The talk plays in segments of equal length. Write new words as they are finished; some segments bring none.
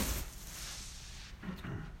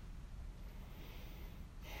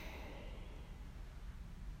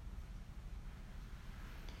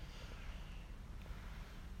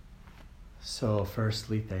So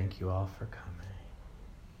firstly, thank you all for coming.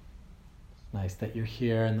 It's nice that you're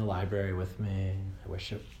here in the library with me. I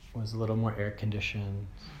wish it was a little more air conditioned.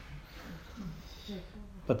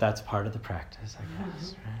 But that's part of the practice, I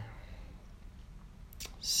guess, right?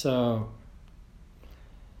 So,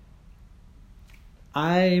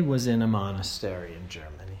 I was in a monastery in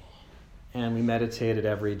Germany, and we meditated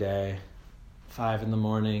every day, 5 in the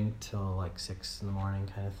morning till like 6 in the morning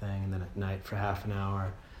kind of thing, and then at night for half an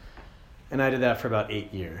hour. And I did that for about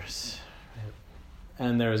 8 years. Right?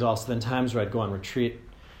 And there was also then times where I'd go on retreat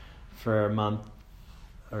for a month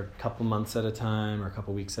or a couple months at a time or a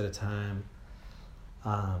couple weeks at a time.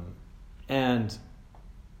 And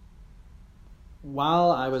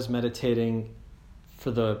while I was meditating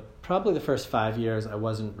for probably the first 5 years, I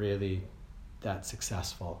wasn't really that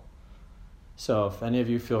successful. So if any of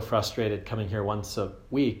you feel frustrated coming here once a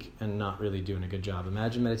week and not really doing a good job,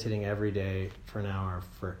 imagine meditating every day for an hour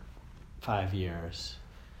for 5 years.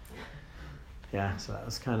 Yeah, so that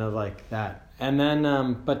was kind of like that. And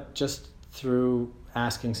then, but just through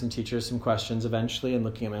asking some teachers some questions eventually and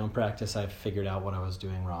looking at my own practice, I figured out what I was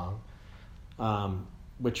doing wrong,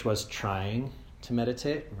 which was trying to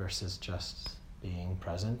meditate versus just being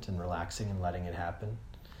present and relaxing and letting it happen.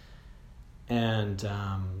 And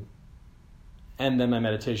then my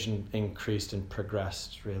meditation increased and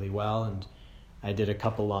progressed really well, and I did a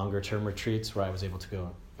couple longer term retreats where I was able to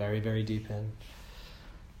go very, very deep in.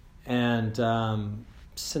 And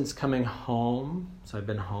since coming home, so I've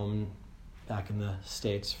been home back in the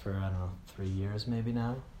States for, 3 years maybe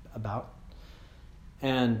now, about.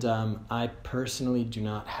 And I personally do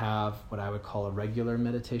not have what I would call a regular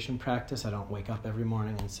meditation practice. I don't wake up every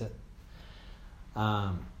morning and sit.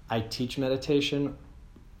 I teach meditation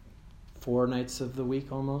 4 nights of the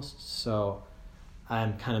week almost, so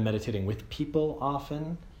I'm kind of meditating with people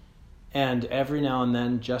often. And every now and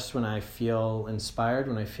then, just when I feel inspired,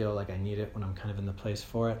 when I feel like I need it, when I'm kind of in the place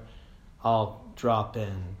for it, I'll drop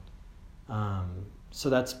in. So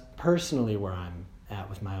that's personally where I'm at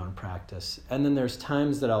with my own practice. And then there's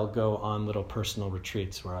times that I'll go on little personal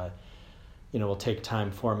retreats where I, will take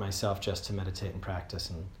time for myself just to meditate and practice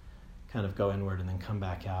and kind of go inward and then come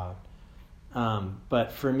back out.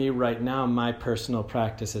 But for me right now, my personal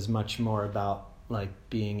practice is much more about like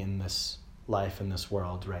being in this life, in this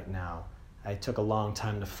world right now. I took a long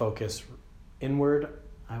time to focus inward,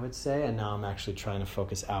 I would say, and now I'm actually trying to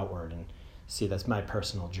focus outward and see that's my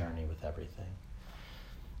personal journey with everything.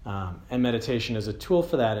 And meditation is a tool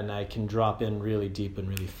for that, and I can drop in really deep and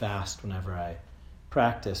really fast whenever I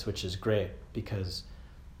practice, which is great because,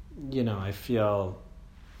 I feel,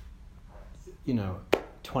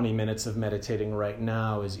 20 minutes of meditating right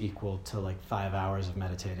now is equal to like 5 hours of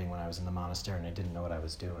meditating when I was in the monastery and I didn't know what I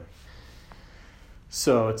was doing.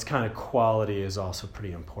 So it's kind of quality is also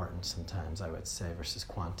pretty important sometimes, I would say, versus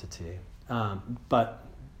quantity. But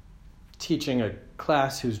teaching a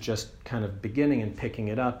class who's just kind of beginning and picking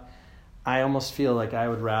it up, I almost feel like I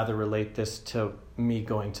would rather relate this to me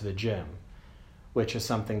going to the gym, which is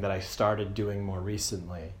something that I started doing more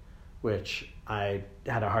recently, which I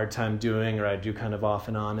had a hard time doing, or I do kind of off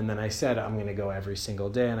and on. And then I said, I'm going to go every single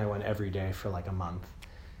day. And I went every day for like a month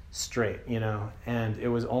straight, And it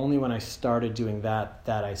was only when I started doing that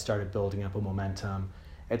I started building up a momentum.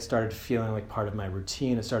 It started feeling like part of my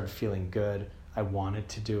routine. It started feeling good. I wanted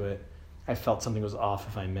to do it. I felt something was off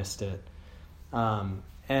if I missed it.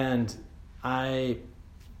 And I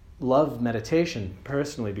love meditation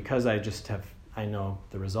personally because I know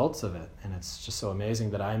the results of it, and it's just so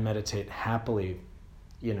amazing that I meditate happily.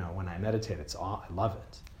 When I meditate, I love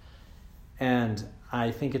it, and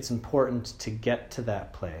I think it's important to get to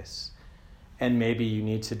that place. And maybe you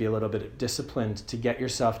need to be a little bit disciplined to get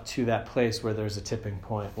yourself to that place where there's a tipping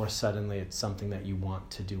point where suddenly it's something that you want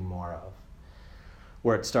to do more of,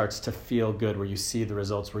 where it starts to feel good, where you see the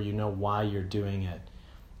results, where you know why you're doing it.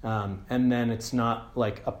 And then it's not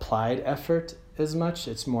like applied effort as much.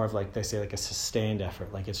 It's more of like, they say, like a sustained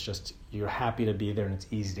effort. Like it's just, you're happy to be there and it's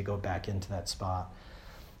easy to go back into that spot.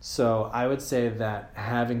 So I would say that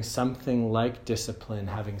having something like discipline,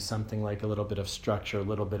 having something like a little bit of structure, a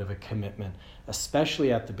little bit of a commitment,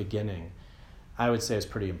 especially at the beginning, I would say is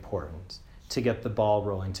pretty important to get the ball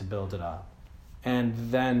rolling, to build it up. And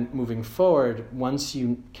then moving forward, once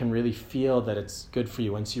you can really feel that it's good for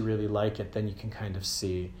you, once you really like it, then you can kind of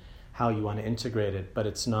see how you want to integrate it. But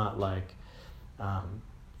it's not like,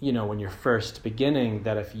 when you're first beginning,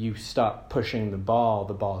 that if you stop pushing the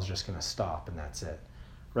ball is just going to stop and that's it,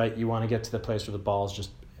 right? You want to get to the place where the ball is just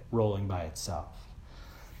rolling by itself.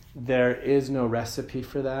 There is no recipe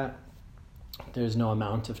for that. There's no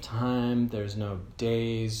amount of time. There's no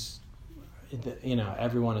days,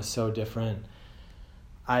 everyone is so different.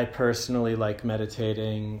 I personally like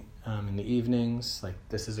meditating in the evenings. Like,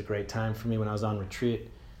 this is a great time for me. When I was on retreat,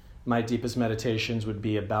 my deepest meditations would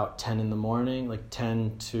be about 10 in the morning, like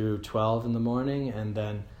 10 to 12 in the morning, and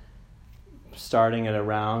then starting at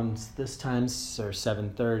around this time, or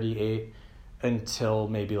 7:30, 8, until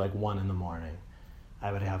maybe like 1 in the morning.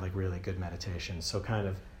 I would have like really good meditations. So kind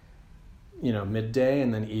of, midday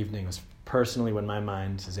and then evening was personally when my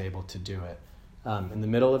mind is able to do it. In the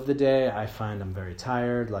middle of the day, I find I'm very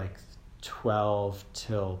tired, like 12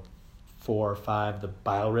 till 4 or 5, the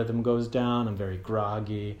biorhythm goes down. I'm very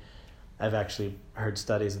groggy. I've actually heard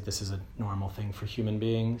studies that this is a normal thing for human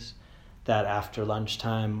beings, that after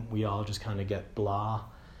lunchtime, we all just kind of get blah.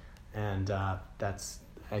 And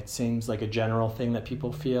it seems like a general thing that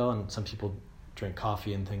people feel, and some people drink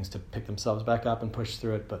coffee and things to pick themselves back up and push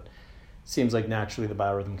through it, but it seems like naturally the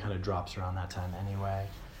biorhythm kind of drops around that time anyway.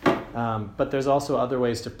 But there's also other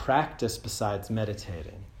ways to practice besides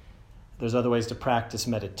meditating. There's other ways to practice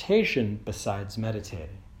meditation besides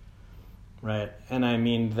meditating, right? And I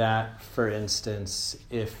mean that, for instance,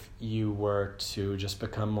 if you were to just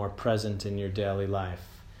become more present in your daily life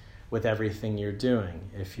with everything you're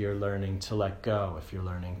doing, if you're learning to let go, if you're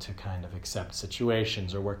learning to kind of accept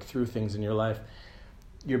situations or work through things in your life,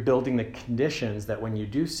 you're building the conditions that when you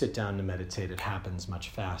do sit down to meditate, it happens much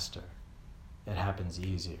faster. It happens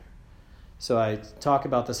easier. So I talk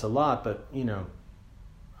about this a lot, but,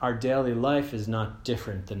 our daily life is not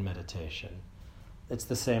different than meditation. It's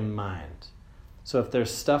the same mind. So if there's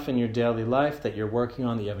stuff in your daily life that you're working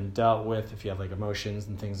on that you haven't dealt with, if you have like emotions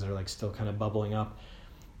and things that are like still kind of bubbling up,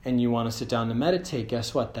 and you want to sit down to meditate,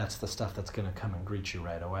 guess what? That's the stuff that's going to come and greet you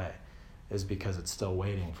right away, is because it's still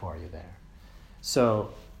waiting for you there.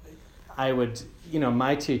 So I would,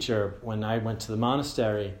 my teacher, when I went to the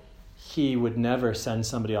monastery, he would never send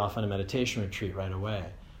somebody off on a meditation retreat right away.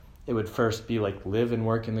 It would first be like live and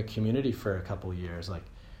work in the community for a couple of years, like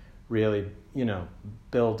really,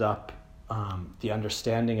 build up the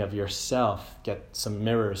understanding of yourself, get some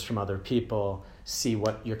mirrors from other people, see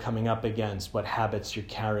what you're coming up against, what habits you're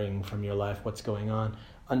carrying from your life, what's going on,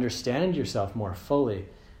 understand yourself more fully.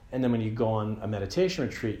 And then when you go on a meditation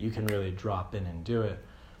retreat, you can really drop in and do it.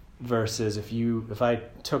 Versus if I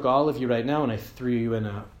took all of you right now and I threw you in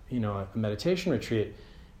a meditation retreat,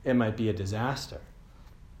 it might be a disaster.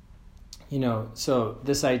 So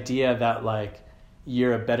this idea that like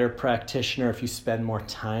you're a better practitioner if you spend more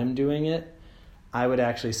time doing it, I would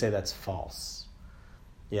actually say that's false.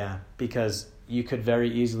 Yeah, because you could very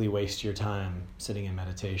easily waste your time sitting in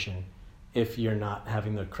meditation if you're not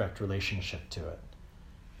having the correct relationship to it.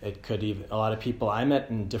 It could even, a lot of people I met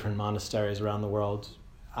in different monasteries around the world,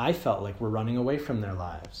 I felt like were running away from their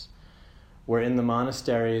lives. Were in the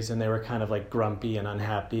monasteries and they were kind of like grumpy and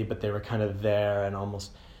unhappy, but they were kind of there and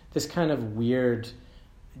almost this kind of weird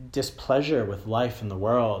displeasure with life in the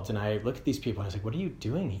world. And I look at these people and I was like, what are you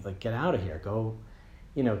doing? Like, get out of here. Go,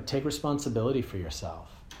 take responsibility for yourself.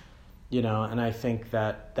 And I think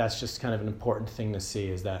that that's just kind of an important thing to see,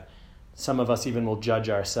 is that some of us even will judge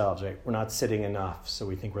ourselves, right? We're not sitting enough, so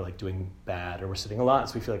we think we're like doing bad, or we're sitting a lot,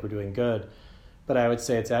 so we feel like we're doing good. But I would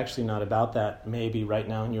say it's actually not about that. Maybe right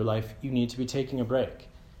now in your life, you need to be taking a break.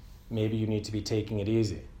 Maybe you need to be taking it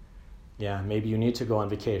easy. Yeah, maybe you need to go on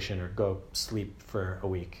vacation or go sleep for a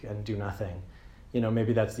week and do nothing.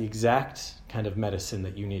 Maybe that's the exact kind of medicine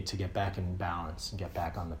that you need to get back in balance and get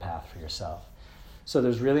back on the path for yourself. So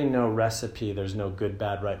there's really no recipe. There's no good,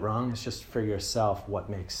 bad, right, wrong. It's just for yourself what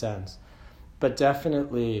makes sense. But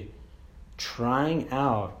definitely trying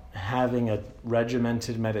out having a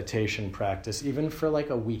regimented meditation practice, even for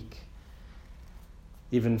like a week,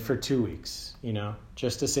 even for 2 weeks,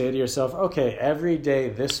 just to say to yourself, okay, every day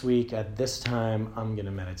this week at this time, I'm going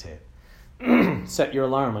to meditate. Set your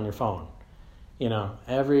alarm on your phone.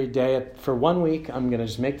 Every day for 1 week, I'm going to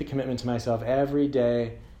just make the commitment to myself. Every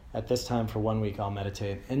day at this time for 1 week, I'll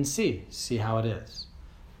meditate and see how it is.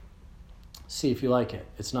 See if you like it.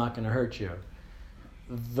 It's not going to hurt you.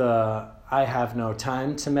 The I have no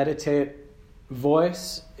time to meditate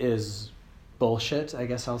voice is bullshit, I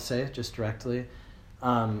guess I'll say just directly.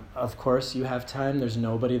 Of course you have time. There's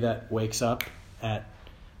nobody that wakes up at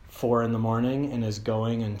 4 a.m. and is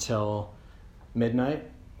going until midnight.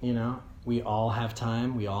 We all have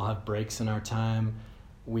time. We all have breaks in our time.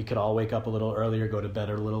 We could all wake up a little earlier, go to bed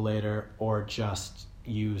a little later, or just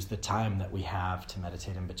use the time that we have to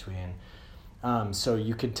meditate in between. So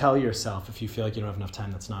you could tell yourself, if you feel like you don't have enough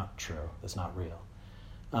time, that's not true. That's not real.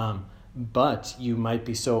 But you might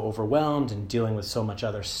be so overwhelmed and dealing with so much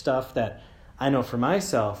other stuff that I know for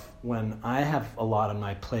myself, when I have a lot on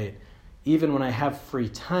my plate, even when I have free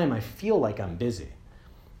time, I feel like I'm busy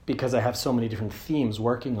because I have so many different themes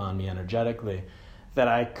working on me energetically that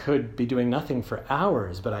I could be doing nothing for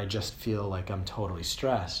hours, but I just feel like I'm totally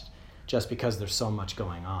stressed just because there's so much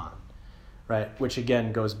going on, right? Which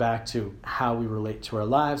again goes back to how we relate to our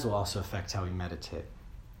lives will also affect how we meditate.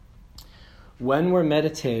 When we're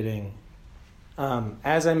meditating,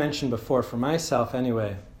 as I mentioned before, for myself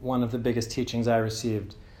anyway, one of the biggest teachings I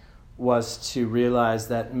received was to realize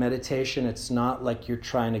that meditation, it's not like you're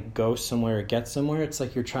trying to go somewhere or get somewhere. It's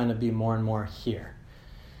like you're trying to be more and more here.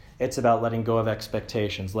 It's about letting go of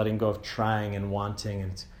expectations, letting go of trying and wanting.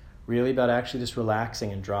 And it's really about actually just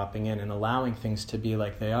relaxing and dropping in and allowing things to be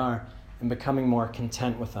like they are and becoming more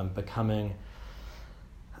content with them, becoming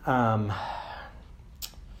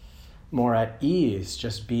more at ease,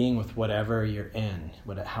 just being with whatever you're in,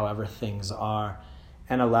 however things are,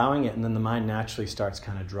 and allowing it. And then the mind naturally starts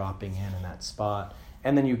kind of dropping in that spot.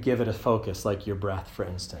 And then you give it a focus, like your breath, for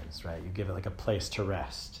instance, right? You give it like a place to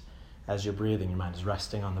rest. As you're breathing, your mind is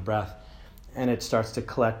resting on the breath. And it starts to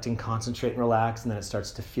collect and concentrate and relax, and then it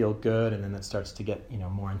starts to feel good, and then it starts to get,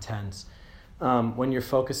 more intense. When you're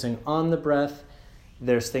focusing on the breath,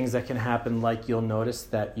 there's things that can happen, like you'll notice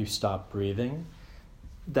that you stop breathing.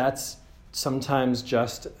 That's sometimes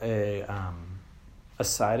just a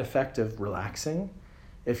side effect of relaxing.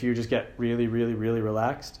 If you just get really, really, really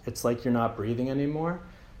relaxed, it's like you're not breathing anymore.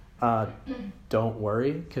 Don't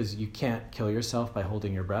worry, because you can't kill yourself by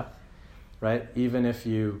holding your breath, right? Even if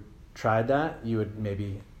you tried that, you would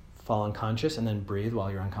maybe fall unconscious and then breathe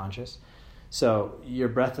while you're unconscious. So your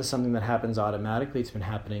breath is something that happens automatically. It's been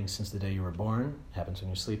happening since the day you were born. It happens when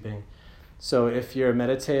you're sleeping. So if you're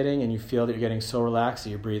meditating and you feel that you're getting so relaxed that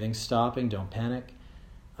your breathing's stopping, don't panic.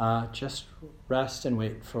 Just rest and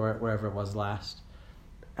wait for it wherever it was last.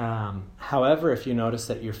 However, if you notice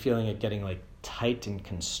that you're feeling it getting like tight and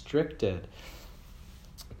constricted,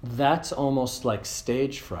 that's almost like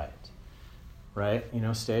stage fright, right?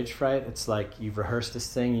 Stage fright, it's like you've rehearsed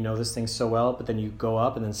this thing, you know this thing so well, but then you go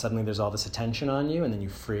up and then suddenly there's all this attention on you and then you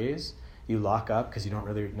freeze, you lock up because you don't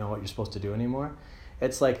really know what you're supposed to do anymore.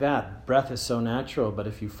 It's like that. Breath is so natural, but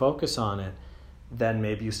if you focus on it, then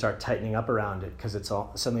maybe you start tightening up around it because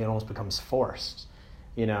suddenly it almost becomes forced,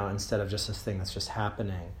 instead of just this thing that's just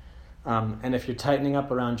happening. And if you're tightening up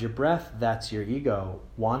around your breath, that's your ego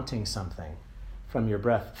wanting something from your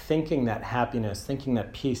breath, thinking that happiness, thinking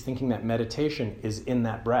that peace, thinking that meditation is in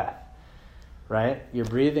that breath, right? You're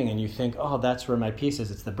breathing and you think, oh, that's where my peace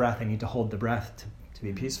is. It's the breath. I need to hold the breath to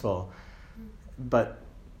be peaceful. But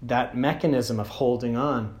that mechanism of holding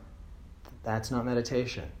on, that's not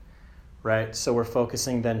meditation, right? So we're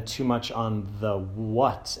focusing then too much on the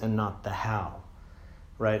what and not the how,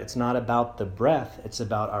 right? It's not about the breath. It's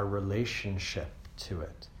about our relationship to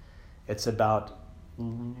it. It's about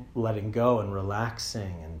letting go and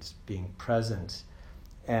relaxing and being present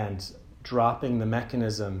and dropping the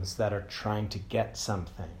mechanisms that are trying to get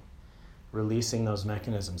something, releasing those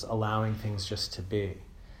mechanisms, allowing things just to be.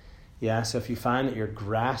 Yeah, so if you find that you're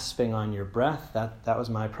grasping on your breath, that was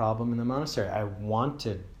my problem in the monastery. I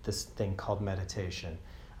wanted this thing called meditation.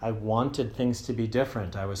 I wanted things to be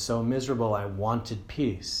different. I was so miserable, I wanted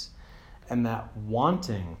peace. And that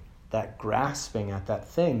wanting, that grasping at that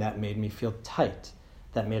thing, that made me feel tight.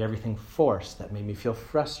 That made everything forced. That made me feel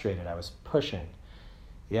frustrated. I was pushing.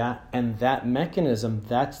 Yeah, and that mechanism,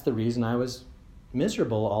 that's the reason I was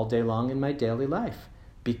miserable all day long in my daily life.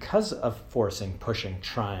 Because of forcing, pushing,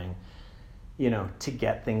 trying, to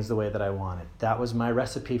get things the way that I wanted. That was my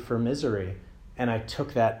recipe for misery. And I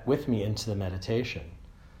took that with me into the meditation,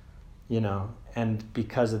 and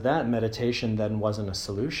because of that, meditation then wasn't a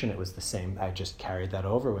solution. It was the same. I just carried that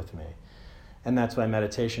over with me. And that's why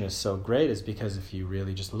meditation is so great, is because if you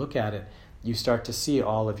really just look at it, you start to see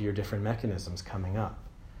all of your different mechanisms coming up.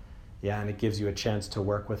 Yeah, and it gives you a chance to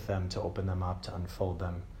work with them, to open them up, to unfold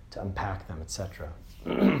them, to unpack them, etc.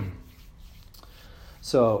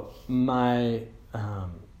 So one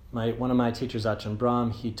of my teachers,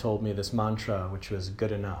 Acton, he told me this mantra, which was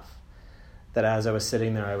good enough. That as I was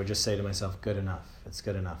sitting there, I would just say to myself, good enough. It's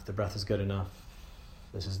good enough. The breath is good enough.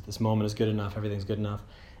 This moment is good enough. Everything's good enough.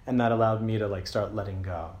 And that allowed me to start letting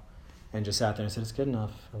go. And just sat there and said, it's good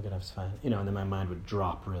enough. I'm good enough. It's fine. And then my mind would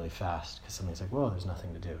drop really fast because somebody's like, whoa, there's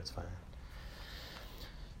nothing to do. It's fine.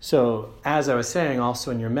 So as I was saying, also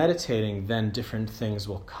when you're meditating, then different things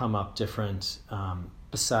will come up, different,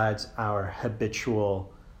 besides our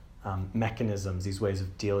habitual mechanisms, these ways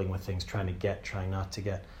of dealing with things, trying to get, trying not to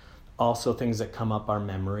get. Also things that come up are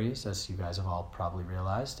memories, as you guys have all probably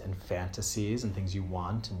realized, and fantasies and things you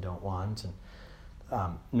want and don't want, and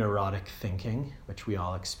neurotic thinking, which we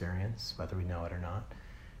all experience, whether we know it or not.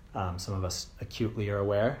 Some of us acutely are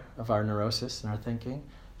aware of our neurosis and our thinking,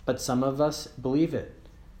 but some of us believe it.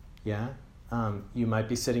 Yeah? You might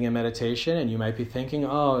be sitting in meditation and you might be thinking,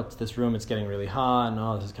 oh, it's this room, it's getting really hot, and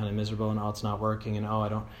oh, this is kind of miserable, and oh, it's not working, and oh, I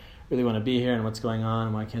don't really want to be here, and what's going on,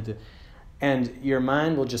 and why can't it? And your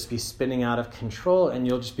mind will just be spinning out of control, and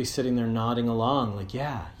you'll just be sitting there nodding along, like,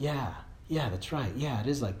 yeah, that's right, yeah, it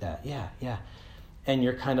is like that, yeah. And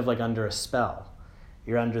you're kind of like under a spell.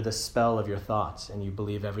 You're under the spell of your thoughts, and you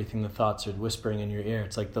believe everything the thoughts are whispering in your ear.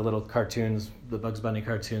 It's like the little cartoons, the Bugs Bunny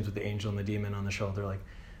cartoons with the angel and the demon on the shoulder, like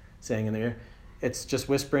saying in their ear. It's just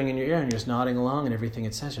whispering in your ear, and you're just nodding along, and everything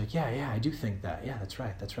it says, you're like, yeah, I do think that. Yeah, that's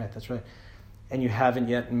right. And you haven't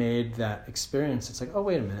yet made that experience. It's like, oh,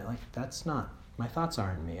 wait a minute, like that's not, my thoughts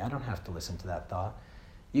aren't me. I don't have to listen to that thought.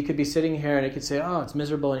 You could be sitting here, and it could say, oh, it's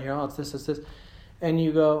miserable in here, oh, it's this. And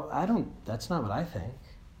you go, that's not what I think.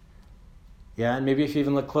 Yeah, and maybe if you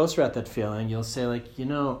even look closer at that feeling, you'll say like,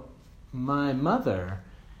 my mother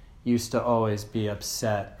used to always be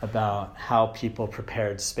upset about how people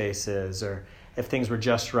prepared spaces or if things were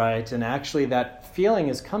just right. And actually that feeling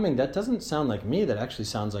is coming. That doesn't sound like me. That actually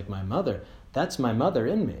sounds like my mother. That's my mother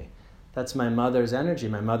in me. That's my mother's energy,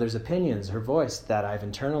 my mother's opinions, her voice that I've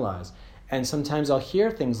internalized. And sometimes I'll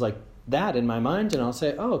hear things like that in my mind and I'll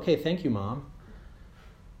say, oh, okay, thank you, Mom.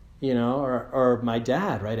 Or my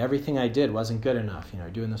dad, right? Everything I did wasn't good enough.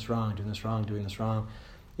 Doing this wrong.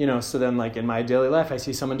 So then like in my daily life, I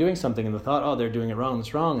see someone doing something and the thought, oh, they're doing it wrong,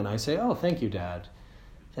 it's wrong. And I say, oh, thank you, Dad.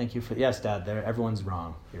 Thank you yes, Dad, everyone's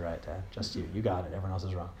wrong. You're right, Dad, just you. You got it, everyone else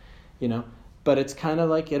is wrong. But it's kind of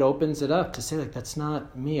like it opens it up to say like, that's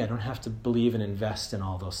not me. I don't have to believe and invest in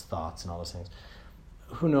all those thoughts and all those things.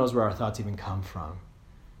 Who knows where our thoughts even come from?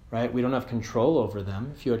 Right? We don't have control over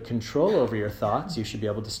them. If you had control over your thoughts, you should be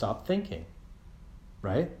able to stop thinking.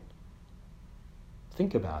 Right?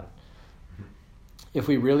 Think about it. If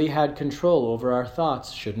we really had control over our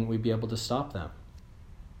thoughts, shouldn't we be able to stop them?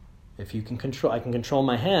 If you can control, I can control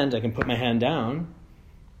my hand, I can put my hand down,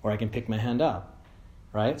 or I can pick my hand up.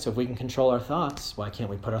 Right? So if we can control our thoughts, why can't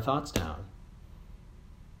we put our thoughts down?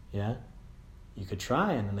 Yeah? You could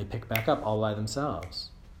try and then they pick back up all by themselves.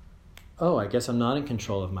 Oh, I guess I'm not in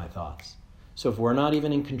control of my thoughts. So if we're not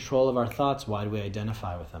even in control of our thoughts, why do we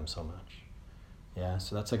identify with them so much? Yeah,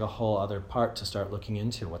 so that's like a whole other part to start looking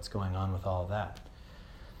into what's going on with all of that.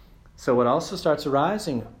 So what also starts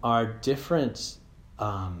arising are different,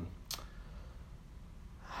 I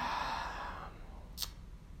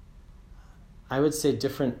would say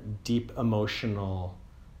different deep emotional,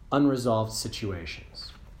 unresolved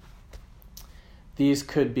situations. These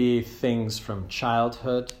could be things from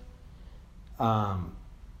childhood.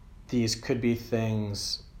 These could be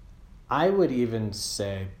things, I would even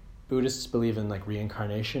say, Buddhists believe in like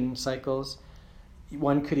reincarnation cycles.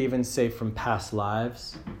 One could even say from past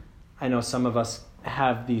lives. I know some of us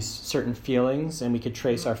have these certain feelings and we could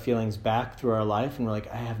trace our feelings back through our life and we're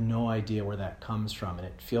like, I have no idea where that comes from. And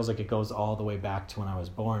it feels like it goes all the way back to when I was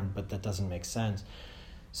born, but that doesn't make sense.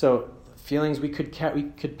 So feelings we could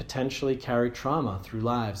potentially carry trauma through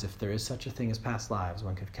lives. If there is such a thing as past lives,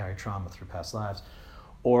 one could carry trauma through past lives.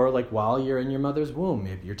 Or like while you're in your mother's womb,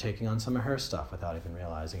 maybe you're taking on some of her stuff without even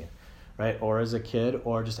realizing it, right? Or as a kid,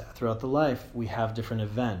 or just throughout the life, we have different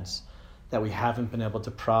events that we haven't been able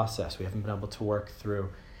to process, we haven't been able to work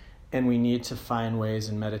through. And we need to find ways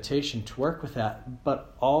in meditation to work with that.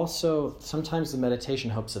 But also, sometimes the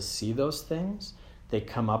meditation helps us see those things. They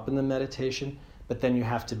come up in the meditation, but then you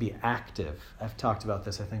have to be active. I've talked about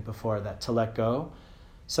this, I think, before, that to let go,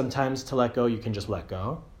 sometimes to let go, you can just let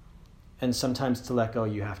go. And sometimes to let go,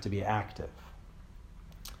 you have to be active.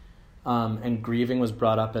 And grieving was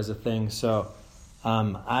brought up as a thing. So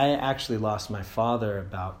I actually lost my father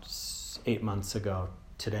about 8 months ago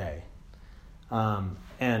today.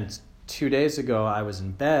 And 2 days ago, I was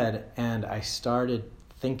in bed, and I started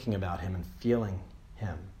thinking about him and feeling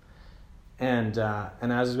him. And as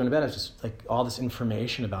I was going to bed, I was just like, all this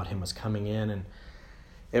information about him was coming in, and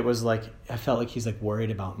it was like, I felt like he's like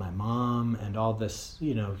worried about my mom and all this,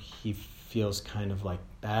 he feels kind of like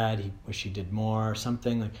bad, he wish he did more or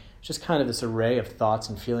something, like just kind of this array of thoughts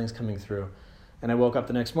and feelings coming through. And I woke up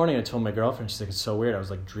the next morning and I told my girlfriend, she's like, it's so weird, I was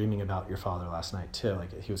like dreaming about your father last night too,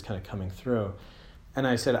 like he was kind of coming through. And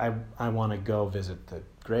I said, I want to go visit the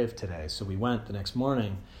grave today. So we went the next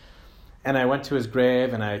morning, and I went to his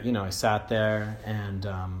grave, and I sat there, and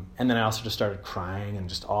then I also just started crying, and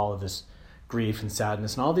just all of this grief and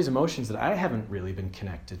sadness and all these emotions that I haven't really been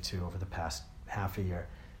connected to over the past half a year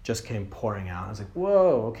just came pouring out. I was like,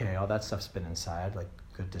 whoa, okay, all that stuff's been inside, like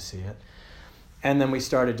good to see it. And then we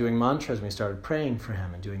started doing mantras, and we started praying for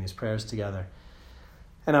him and doing these prayers together.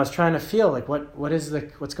 And I was trying to feel like,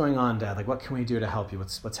 what's going on, Dad? Like, what can we do to help you?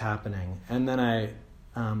 What's happening? And then I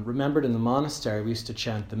remembered in the monastery, we used to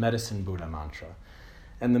chant the Medicine Buddha mantra.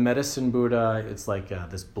 And the Medicine Buddha, it's like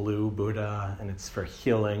this blue Buddha, and it's for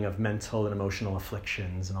healing of mental and emotional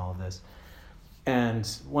afflictions and all of this. And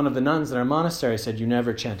one of the nuns in our monastery said, you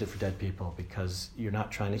never chant it for dead people because you're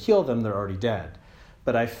not trying to heal them, they're already dead.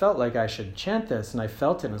 But I felt like I should chant this, and I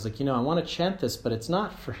felt it, and I was like, I want to chant this, but it's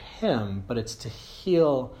not for him, but it's to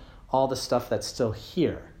heal all the stuff that's still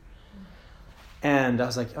here. And I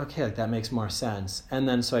was like, okay, like that makes more sense. And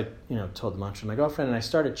then so I, told the mantra to my girlfriend, and I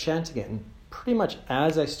started chanting it, and pretty much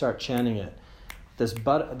as I start chanting it, this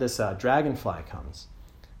dragonfly comes,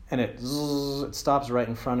 and it stops right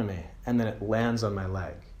in front of me, and then it lands on my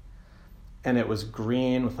leg. And it was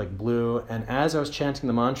green with like blue, and as I was chanting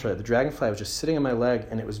the mantra, the dragonfly was just sitting on my leg,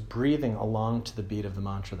 and it was breathing along to the beat of the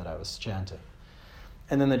mantra that I was chanting.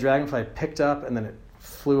 And then the dragonfly picked up, and then it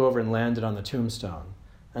flew over and landed on the tombstone,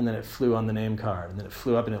 and then it flew on the name card, and then it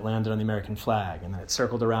flew up and it landed on the American flag, and then it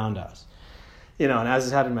circled around us. And as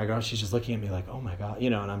this happened, my girl, she's just looking at me like, oh my God,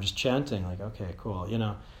 and I'm just chanting like, okay, cool,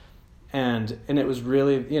 And it was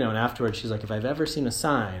really, and afterwards she's like, if I've ever seen a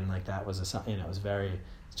sign, like that was a sign, it was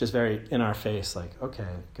it's just very in our face, like, okay,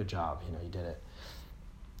 good job, you did it.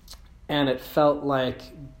 And it felt like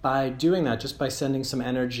by doing that, just by sending some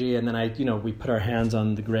energy, and then we put our hands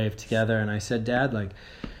on the grave together, and I said, Dad, like,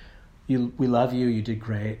 we love you, you did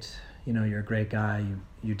great, you're a great guy,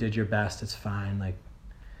 you did your best, it's fine, like,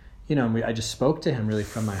 I just spoke to him really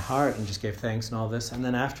from my heart and just gave thanks and all this. And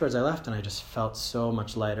then afterwards I left, and I just felt so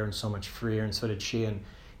much lighter and so much freer, and so did she. And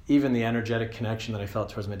even the energetic connection that I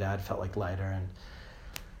felt towards my dad felt like lighter.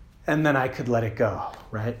 And then I could let it go,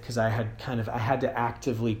 right? Because I had to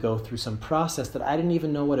actively go through some process that I didn't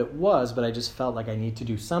even know what it was, but I just felt like I need to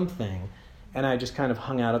do something. And I just kind of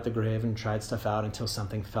hung out at the grave and tried stuff out until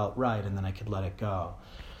something felt right, and then I could let it go.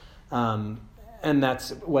 And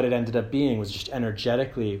that's what it ended up being, was just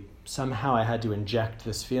energetically, somehow I had to inject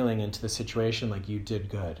this feeling into the situation, like, you did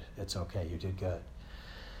good, it's okay, you did good.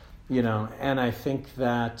 And I think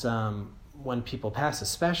that when people pass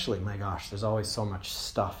especially, my gosh, there's always so much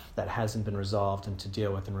stuff that hasn't been resolved and to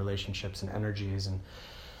deal with in relationships and energies. And,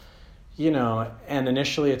 and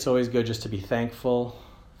initially it's always good just to be thankful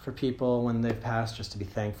for people when they've passed, just to be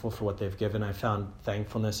thankful for what they've given. I found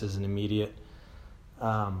thankfulness is an immediate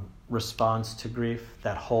response to grief.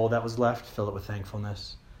 That hole that was left, fill it with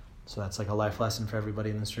thankfulness. So that's like a life lesson for everybody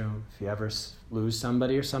in this room. If you ever lose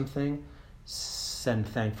somebody or something, send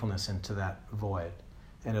thankfulness into that void,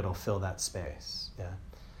 and it'll fill that space.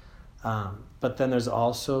 Yeah. But then there's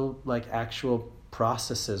also like actual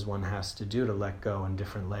processes one has to do to let go in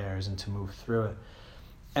different layers and to move through it.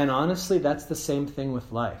 And honestly, that's the same thing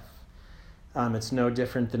with life. It's no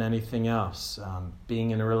different than anything else.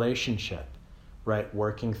 Being in a relationship, right?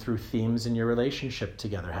 Working through themes in your relationship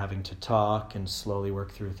together, having to talk and slowly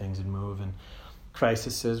work through things and move. And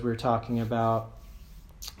crises we're talking about.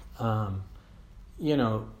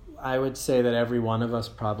 I would say that every one of us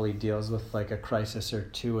probably deals with like a crisis or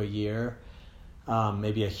two a year.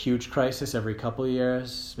 Maybe a huge crisis every couple of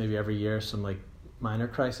years, maybe every year some like minor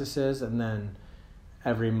crises, and then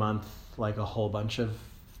every month like a whole bunch of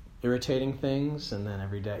irritating things, and then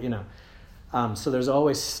every day, so there's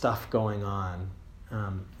always stuff going on.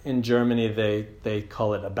 In Germany, they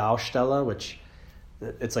call it a Baustelle, which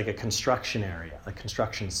it's like a construction area, a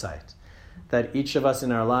construction site. That each of us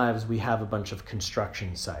in our lives, we have a bunch of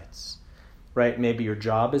construction sites, right? Maybe your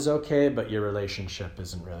job is okay, but your relationship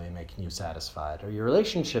isn't really making you satisfied. Or your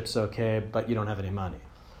relationship's okay, but you don't have any money,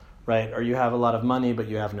 right? Or you have a lot of money, but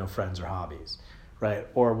you have no friends or hobbies, right?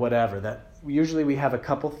 Or whatever. That usually we have a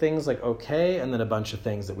couple things like okay, and then a bunch of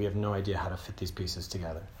things that we have no idea how to fit these pieces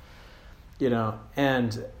together.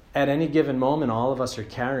 And at any given moment, all of us are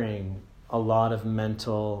carrying a lot of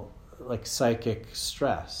mental, like psychic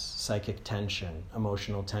stress, psychic tension,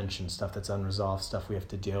 emotional tension, stuff that's unresolved, stuff we have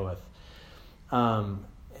to deal with.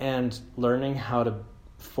 And learning how to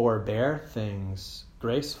forbear things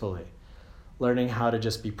gracefully, learning how to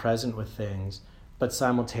just be present with things, but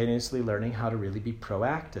simultaneously learning how to really be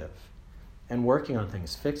proactive and working on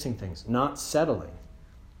things, fixing things, not settling,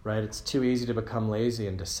 right? It's too easy to become lazy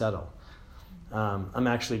and to settle. I'm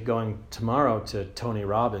actually going tomorrow to Tony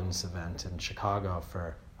Robbins' event in Chicago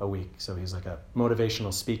for a week. So he's like a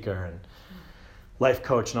motivational speaker and life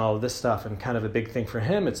coach and all of this stuff. And kind of a big thing for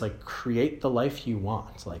him, it's like create the life you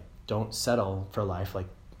want. Like don't settle for life, like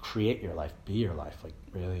create your life, be your life, like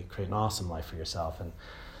really create an awesome life for yourself. And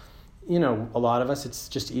a lot of us, it's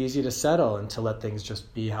just easy to settle and to let things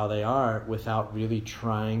just be how they are without really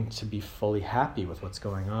trying to be fully happy with what's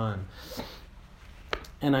going on.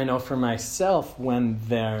 And I know for myself, when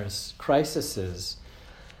there's crises,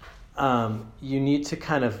 you need to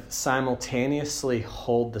kind of simultaneously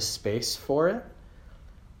hold the space for it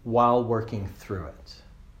while working through it.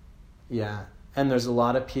 Yeah. And there's a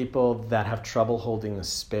lot of people that have trouble holding the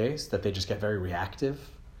space, that they just get very reactive,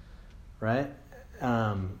 right?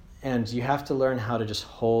 And you have to learn how to just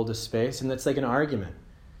hold a space. And it's like an argument.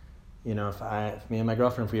 You know, if me and my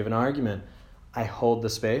girlfriend, if we have an argument, I hold the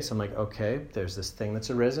space. I'm like, okay, there's this thing that's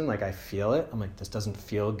arisen. Like, I feel it. I'm like, this doesn't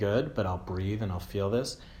feel good, but I'll breathe and I'll feel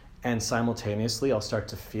this. And simultaneously, I'll start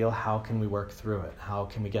to feel, how can we work through it? How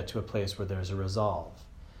can we get to a place where there's a resolve?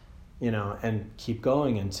 You know, and keep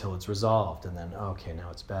going until it's resolved. And then, okay,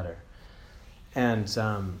 now it's better. And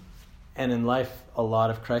in life, a lot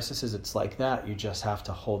of crises, it's like that. You just have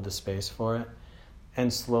to hold the space for it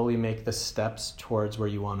and slowly make the steps towards where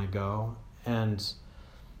you want to go. And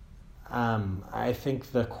I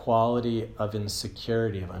think the quality of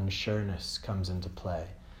insecurity, of unsureness, comes into play.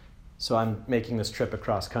 So I'm making this trip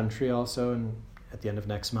across country also, and at the end of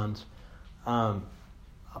next month. I'm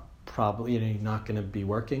probably not going to be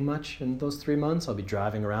working much in those 3 months. I'll be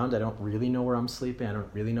driving around. I don't really know where I'm sleeping. I don't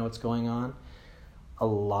really know what's going on. A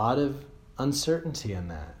lot of uncertainty in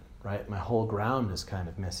that, right? My whole ground is kind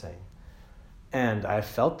of missing. And I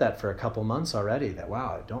felt that for a couple months already, that,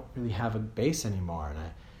 wow, I don't really have a base anymore.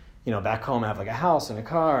 And back home I have like a house and a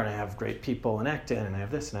car, and I have great people in Acton, and I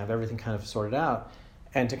have this, and I have everything kind of sorted out.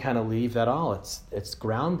 And to kind of leave that all, it's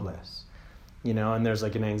groundless, and there's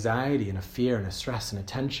like an anxiety and a fear and a stress and a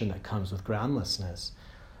tension that comes with groundlessness.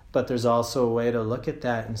 But there's also a way to look at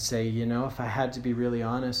that and say, if I had to be really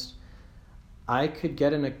honest, I could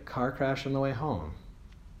get in a car crash on the way home.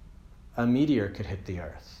 A meteor could hit the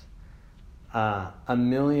earth.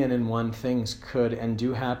 1,000,001 things could and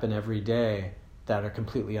do happen every day that are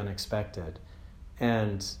completely unexpected.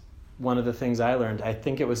 And one of the things I learned, I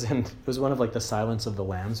think it was one of like the Silence of the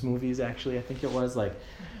Lambs movies, actually. I think it was like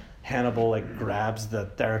Hannibal like grabs the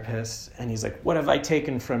therapist and he's like, "What have I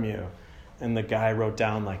taken from you?" And the guy wrote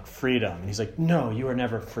down like freedom. And he's like, "No, you are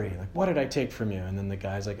never free." Like, "What did I take from you?" And then the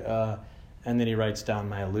guy's like, and then he writes down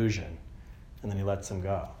 "my illusion." And then he lets him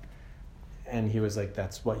go. And he was like,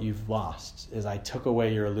 "That's what you've lost, is I took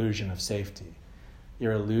away your illusion of safety,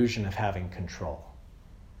 your illusion of having control."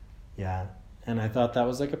 Yeah. And I thought that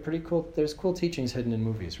was like a pretty cool, there's cool teachings hidden in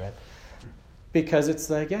movies, right? Because it's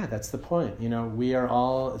like, yeah, that's the point. We are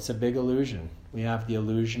all, it's a big illusion. We have the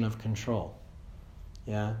illusion of control.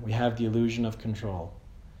 Yeah, we have the illusion of control.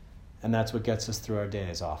 And that's what gets us through our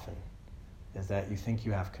days often, is that you think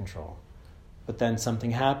you have control. But then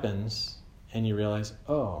something happens and you realize,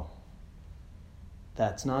 oh,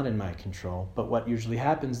 that's not in my control. But what usually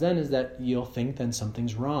happens then is that you'll think then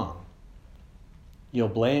something's wrong. You'll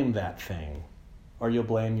blame that thing, or you'll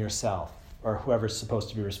blame yourself, or whoever's supposed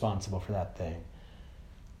to be responsible for that thing,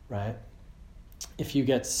 right? If you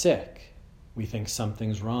get sick, we think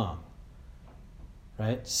something's wrong,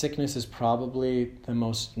 right? Sickness is probably the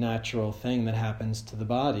most natural thing that happens to the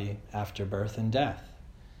body after birth and death,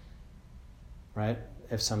 right?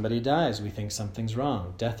 If somebody dies, we think something's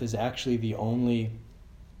wrong. Death is actually the only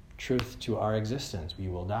truth to our existence. We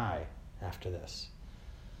will die after this.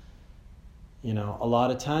 A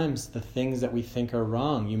lot of times the things that we think are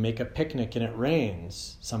wrong, you make a picnic and it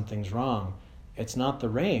rains, something's wrong. It's not the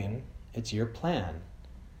rain, it's your plan.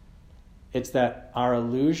 It's that our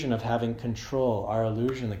illusion of having control, our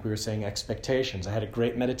illusion, like we were saying, expectations. I had a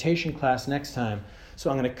great meditation class next time,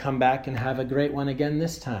 so I'm going to come back and have a great one again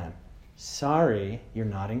this time. Sorry, you're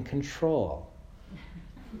not in control.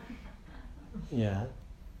 Yeah.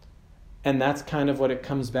 And that's kind of what it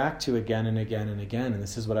comes back to again and again and again. And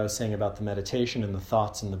this is what I was saying about the meditation and the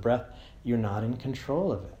thoughts and the breath. You're not in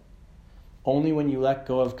control of it. Only when you let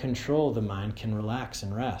go of control, the mind can relax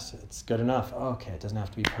and rest. It's good enough. Oh, okay, it doesn't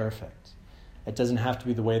have to be perfect. It doesn't have to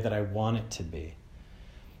be the way that I want it to be.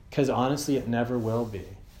 Because honestly, it never will be.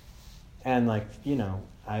 And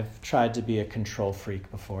I've tried to be a control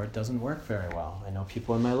freak before. It doesn't work very well. I know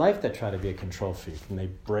people in my life that try to be a control freak and they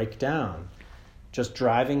break down. Just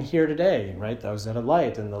driving here today, right? I was at a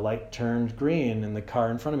light and the light turned green and the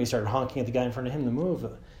car in front of me started honking at the guy in front of him to move.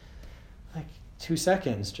 Like 2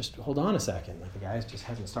 seconds, just hold on a second. Like the guy just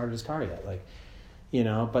hasn't started his car yet.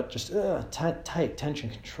 But just tight tension,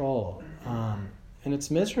 control. And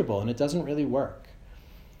it's miserable and it doesn't really work.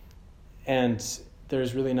 And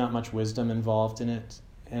there's really not much wisdom involved in it.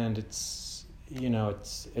 And it's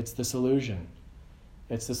this illusion.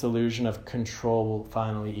 It's this illusion of control will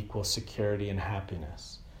finally equal security and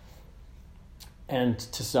happiness. And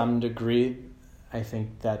to some degree, I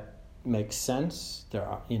think that makes sense. There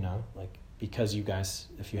are, because you guys,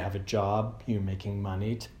 if you have a job, you're making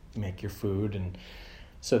money to make your food. And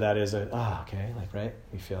so that is okay, like, right?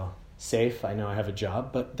 We feel safe. I know I have a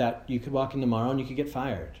job, but that you could walk in tomorrow and you could get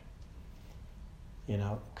fired.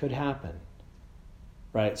 Could happen.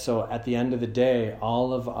 Right? So at the end of the day,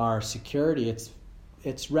 all of our security,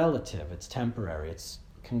 it's relative, it's temporary, it's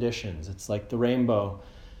conditions. It's like the rainbow.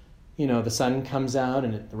 The sun comes out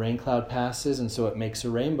and the rain cloud passes, and so it makes a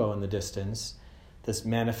rainbow in the distance. This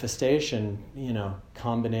manifestation,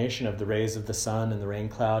 combination of the rays of the sun and the rain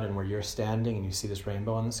cloud, and where you're standing and you see this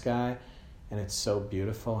rainbow in the sky, and it's so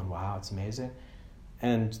beautiful, and wow, it's amazing.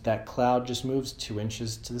 And that cloud just moves 2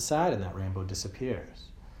 inches to the side and that rainbow disappears.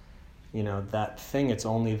 That thing, it's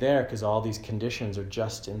only there because all these conditions are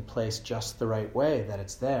just in place just the right way that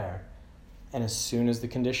it's there. And as soon as the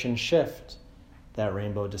conditions shift, that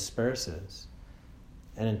rainbow disperses.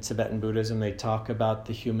 And in Tibetan Buddhism, they talk about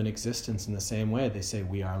the human existence in the same way. They say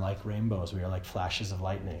we are like rainbows, we are like flashes of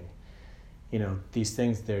lightning. These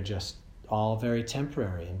things, they're just all very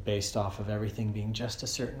temporary and based off of everything being just a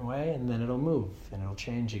certain way, and then it'll move and it'll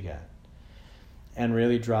change again. And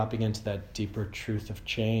really dropping into that deeper truth of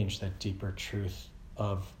change, that deeper truth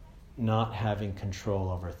of not having control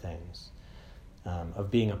over things,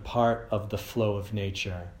 of being a part of the flow of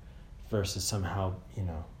nature versus somehow,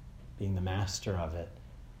 being the master of it.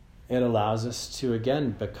 It allows us to,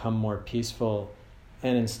 again, become more peaceful.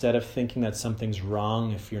 And instead of thinking that something's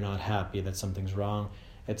wrong if you're not happy, that something's wrong,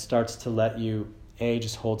 it starts to let you, A,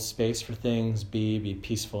 just hold space for things, B, be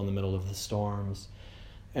peaceful in the middle of the storms,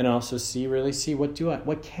 and also really see what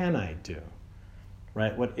can I do,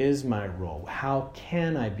 right? What is my role? How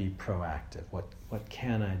can I be proactive? What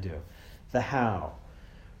can I do? The how,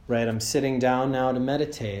 right? I'm sitting down now to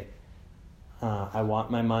meditate. I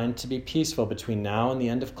want my mind to be peaceful between now and the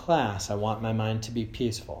end of class. I want my mind to be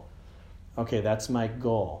peaceful. Okay, that's my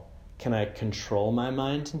goal. Can I control my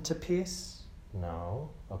mind into peace?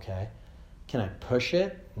 No. Okay. Can I push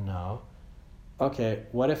it? No. Okay,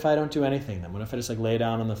 what if I don't do anything then? What if I just lay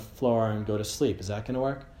down on the floor and go to sleep? Is that going to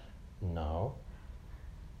work? No.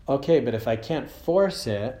 Okay, but if I can't force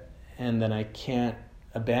it and then I can't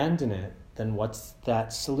abandon it, then what's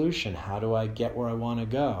that solution? How do I get where I want to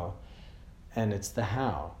go? And it's the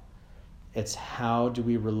how. It's how do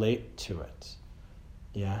we relate to it?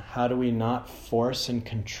 Yeah, how do we not force and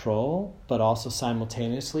control, but also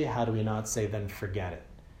simultaneously, how do we not say, then forget it?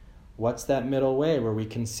 What's that middle way where we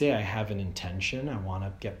can say, I have an intention, I want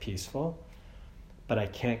to get peaceful, but I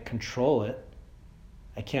can't control it.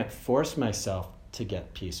 I can't force myself to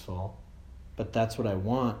get peaceful, but that's what I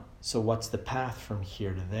want. So what's the path from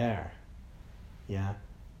here to there? Yeah,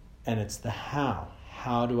 and it's the how.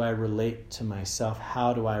 How do I relate to myself?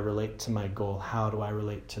 How do I relate to my goal? How do I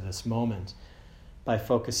relate to this moment? By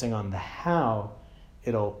focusing on the how,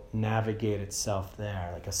 it'll navigate itself there,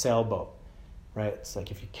 like a sailboat, right? It's like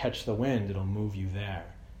if you catch the wind, it'll move you there.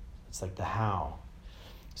 It's like the how.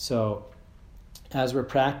 So as we're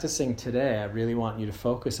practicing today, I really want you to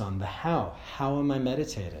focus on the how. How am I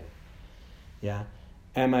meditating? Yeah.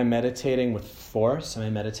 Am I meditating with force? Am I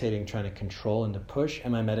meditating trying to control and to push?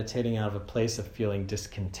 Am I meditating out of a place of feeling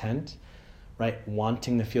discontent, right?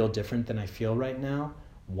 Wanting to feel different than I feel right now?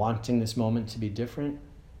 Wanting this moment to be different?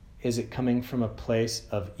 Is it coming from a place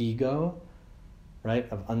of ego, right?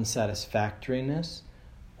 Of unsatisfactoriness?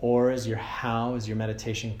 Or is your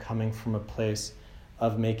meditation coming from a place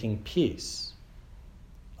of making peace,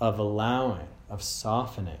 of allowing, of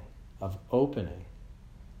softening, of opening?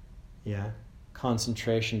 Yeah?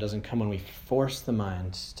 Concentration doesn't come when we force the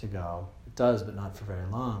mind to go. It does, but not for very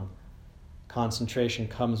long. Concentration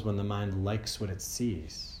comes when the mind likes what it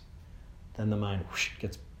sees. Then the mind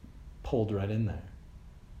gets pulled right in there.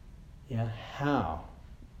 Yeah, how?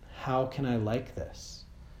 How can I like this?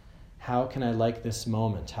 How can I like this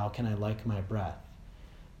moment? How can I like my breath?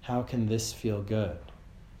 How can this feel good?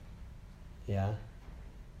 Yeah?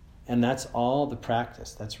 And that's all the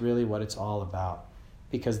practice. That's really what it's all about.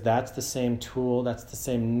 Because that's the same tool, that's the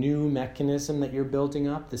same new mechanism that you're building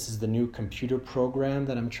up. This is the new computer program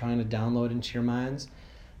that I'm trying to download into your minds.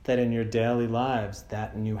 That in your daily lives,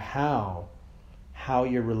 that new how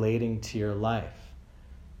you're relating to your life,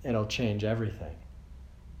 it'll change everything.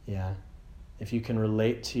 Yeah. If you can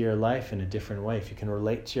relate to your life in a different way, if you can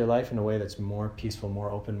relate to your life in a way that's more peaceful,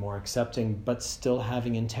 more open, more accepting, but still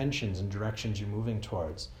having intentions and directions you're moving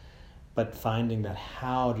towards, but finding that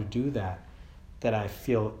how to do that I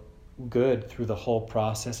feel good through the whole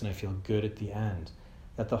process and I feel good at the end.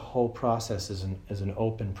 That the whole process is an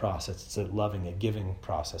open process. It's a loving, a giving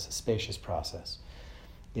process, a spacious process.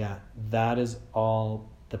 Yeah, that is all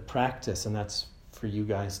the practice, and that's for you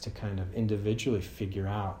guys to kind of individually figure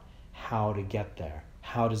out how to get there.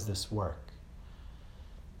 How does this work?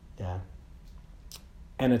 Yeah.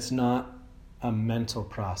 And it's not a mental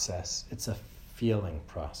process, it's a feeling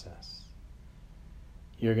process.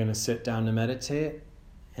 You're going to sit down to meditate,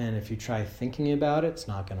 and if you try thinking about it, it's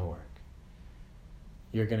not going to work.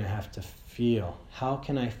 You're going to have to feel, how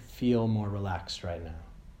can I feel more relaxed right now?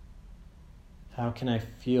 How can I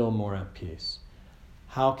feel more at peace?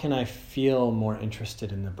 How can I feel more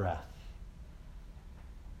interested in the breath?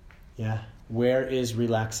 Yeah, where is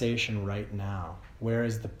relaxation right now? Where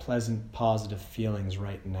is the pleasant, positive feelings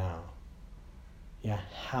right now? Yeah,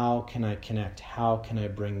 how can I connect? How can I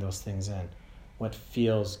bring those things in? What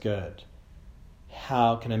feels good?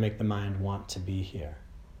 How can I make the mind want to be here?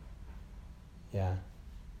 Yeah.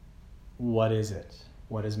 What is it?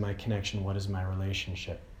 What is my connection? What is my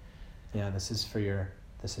relationship? Yeah, this is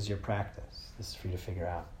your practice. This is for you to figure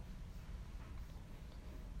out.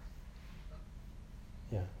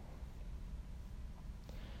 Yeah.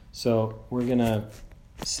 So we're gonna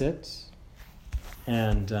sit,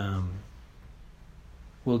 and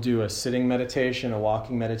we'll do a sitting meditation, a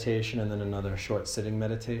walking meditation, and then another short sitting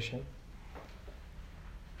meditation.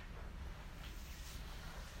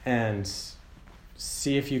 And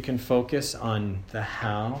see if you can focus on the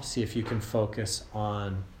how. See if you can focus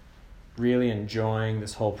on really enjoying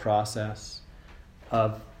this whole process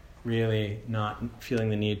of really not feeling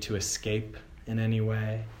the need to escape in any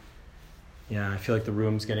way. Yeah, I feel like the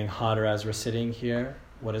room's getting hotter as we're sitting here.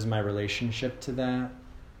 What is my relationship to that?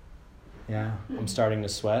 Yeah, I'm starting to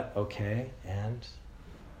sweat. Okay, and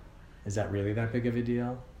is that really that big of a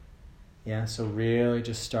deal? Yeah, so really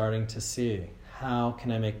just starting to see, how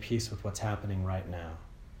can I make peace with what's happening right now?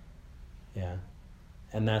 Yeah,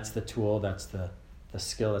 and that's the tool, that's the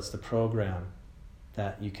skill, that's the program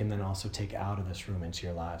that you can then also take out of this room into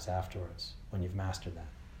your lives afterwards when you've mastered that.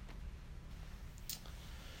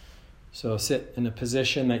 So sit in a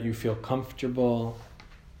position that you feel comfortable,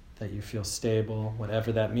 that you feel stable,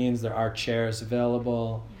 whatever that means. There are chairs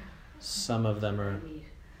available. Yeah. Some of them are...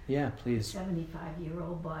 Yeah, please. A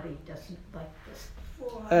 75-year-old body doesn't like this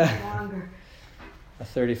floor longer. A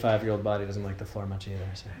 35-year-old body doesn't like the floor much either.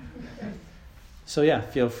 So yeah,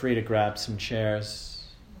 feel free to grab some chairs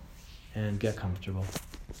and get comfortable.